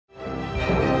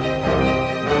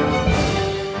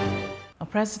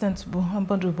President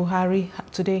Muhammadu Buhari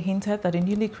today hinted that the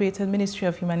newly created Ministry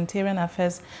of Humanitarian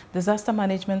Affairs, Disaster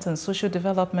Management and Social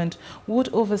Development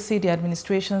would oversee the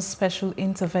administration's Special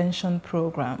Intervention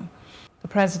Program. The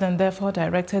president therefore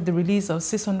directed the release of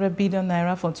 600 billion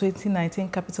naira for 2019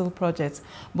 capital projects.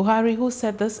 Buhari, who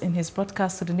said this in his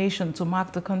broadcast to the nation to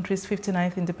mark the country's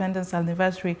 59th independence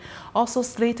anniversary, also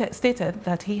stated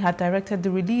that he had directed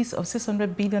the release of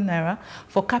 600 billion naira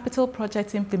for capital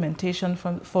project implementation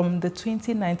from the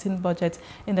 2019 budget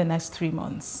in the next 3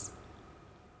 months.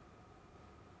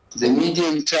 The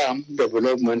medium-term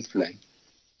development plan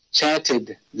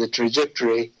charted the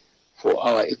trajectory for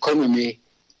our economy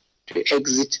to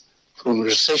exit from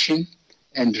recession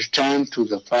and return to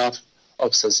the path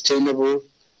of sustainable,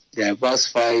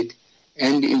 diversified,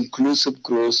 and inclusive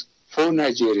growth for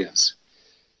Nigerians.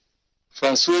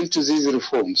 Pursuant to these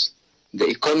reforms, the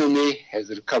economy has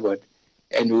recovered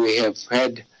and we have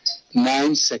had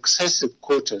 9 successive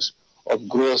quarters of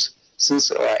growth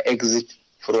since our exit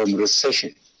from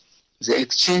recession. The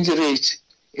exchange rate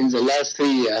in the last 3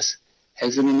 years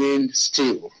has remained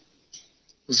stable,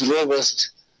 with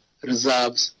robust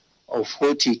reserves of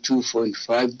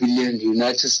 42.5 billion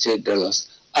United States dollars,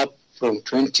 up from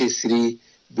 23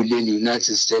 billion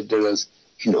United States dollars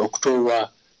in October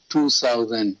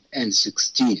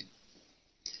 2016.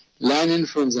 Learning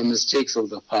from the mistakes of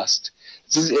the past,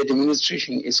 this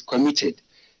administration is committed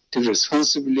to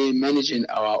responsibly managing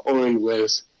our oil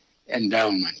wealth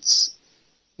endowments.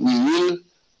 We will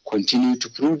continue to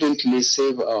prudently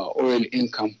save our oil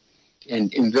income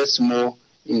and invest more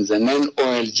in the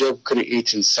non-oil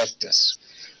job-creating sectors.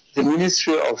 The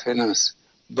Ministry of Finance,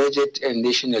 Budget and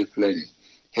National Planning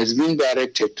has been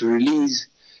directed to release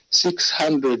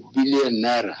 600 billion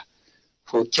naira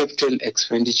for capital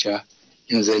expenditure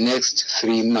in the next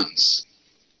 3 months.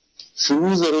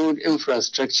 Through the Road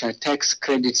Infrastructure Tax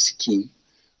Credit Scheme,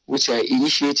 which I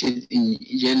initiated in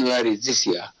January this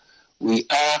year, we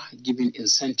are giving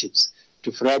incentives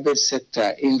to private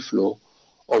sector inflow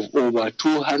of over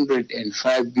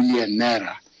 205 billion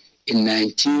naira in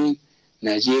 19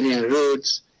 Nigerian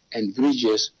roads and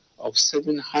bridges of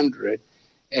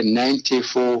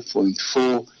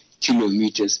 794.4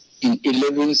 kilometers in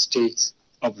 11 states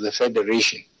of the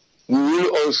Federation. We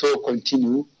will also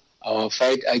continue our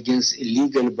fight against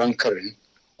illegal bunkering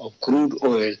of crude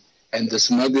oil and the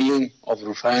smuggling of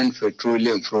refined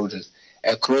petroleum products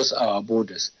across our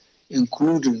borders,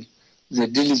 including the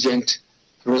diligent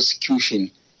prosecution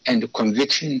and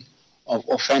conviction of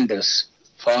offenders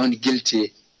found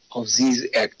guilty of these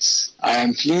acts. I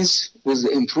am pleased with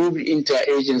the improved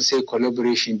interagency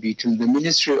collaboration between the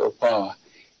Ministry of Power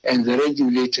and the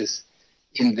regulators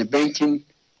in the banking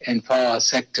and power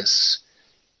sectors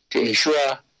to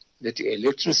ensure that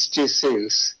electricity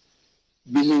sales,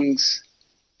 billings,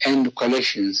 and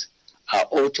collections are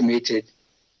automated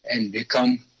and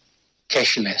become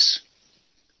cashless.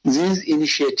 These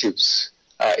initiatives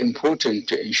are important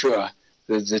to ensure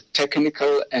that the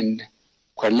technical and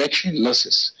collection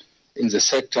losses in the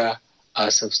sector are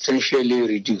substantially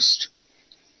reduced.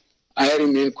 I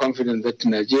remain confident that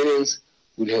Nigerians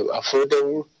will have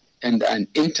affordable and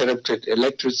uninterrupted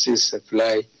electricity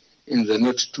supply in the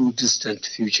not too distant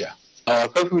future. Our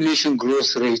population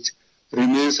growth rate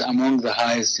remains among the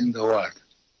highest in the world,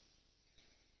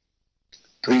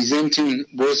 presenting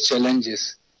both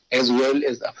challenges as well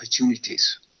as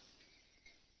opportunities.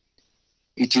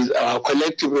 It is our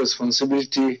collective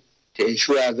responsibility to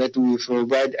ensure that we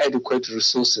provide adequate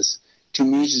resources to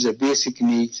meet the basic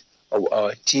needs of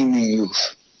our teeming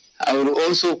youth. I will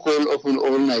also call upon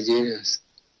all Nigerians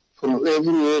from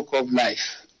every walk of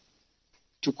life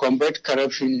to combat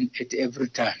corruption at every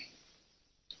turn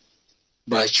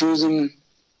by choosing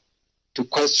to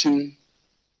question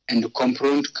and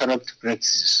confront corrupt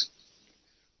practices,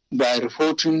 by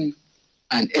reporting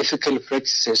unethical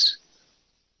practices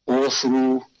or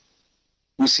through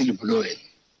whistleblowing.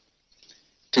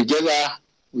 Together,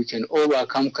 we can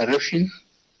overcome corruption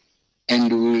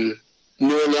and will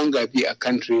no longer be a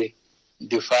country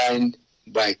defined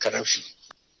by corruption.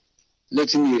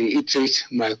 Let me reiterate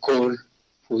my call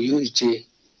for unity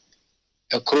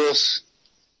across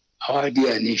our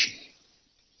dear nation.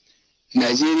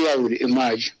 Nigeria will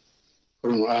emerge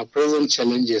from our present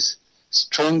challenges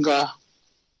stronger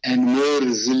and more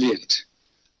resilient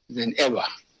than ever,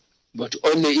 but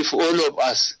only if all of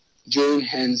us join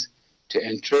hands to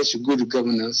entrench good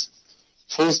governance,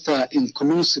 foster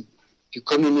inclusive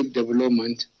economic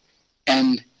development,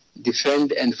 and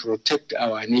defend and protect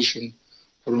our nation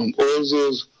from all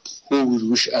those who would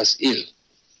wish us ill.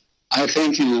 I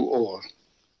thank you all.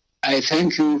 I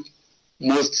thank you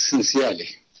most sincerely.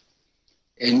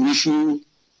 and wish you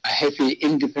a happy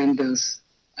Independence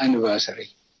anniversary.